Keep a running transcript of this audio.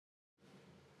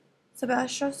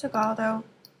Sabastiao Salgado,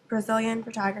 Brazilian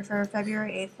photographer,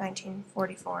 February 8,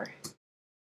 1944.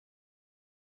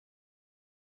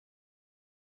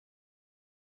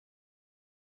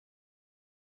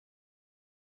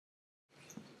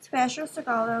 Sebastiao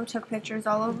Salgado took pictures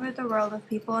all over the world of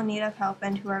people in need of help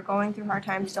and who are going through hard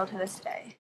times still to this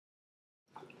day.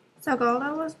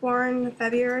 Salgado was born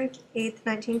February 8,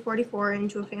 1944,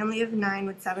 into a family of 9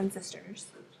 with 7 sisters.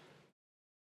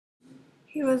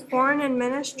 He was born in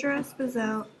Minas Gerais,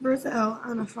 Brazil,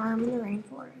 on a farm in the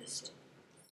rainforest.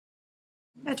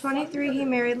 At 23, he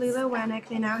married Lila Wanek.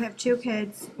 They now have 2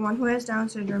 kids, one who has Down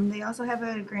syndrome. They also have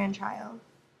a grandchild.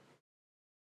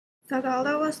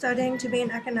 Salgado was studying to be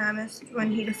an economist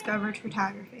when he discovered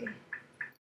photography.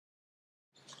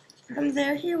 From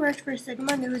there, he worked for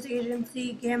Sigma News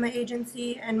Agency, Gamma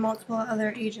Agency, and multiple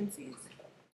other agencies.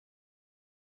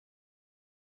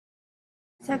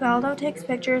 Salgado takes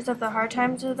pictures of the hard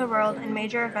times of the world and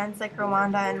major events like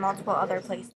Rwanda and multiple other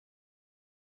places.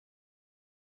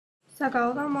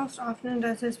 Salgado most often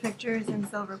does his pictures in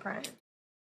silver print.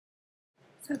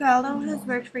 Salgado has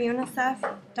worked for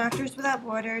UNICEF, Doctors Without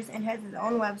Borders, and has his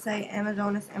own website,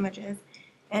 Amazonas Images,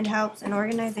 and helps an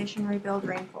organization rebuild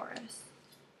rainforests.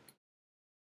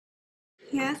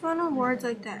 He has won awards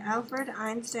like the Alfred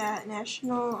Einstein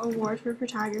National Award for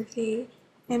Photography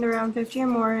and around 50 or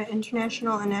more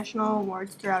international and national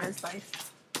awards throughout his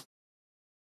life.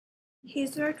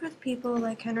 He's worked with people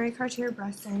like Henry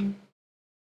Cartier-Bresson.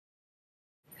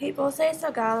 People say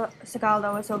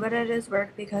Salgado is so good at his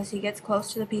work because he gets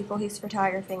close to the people he's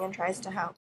photographing and tries to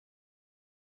help.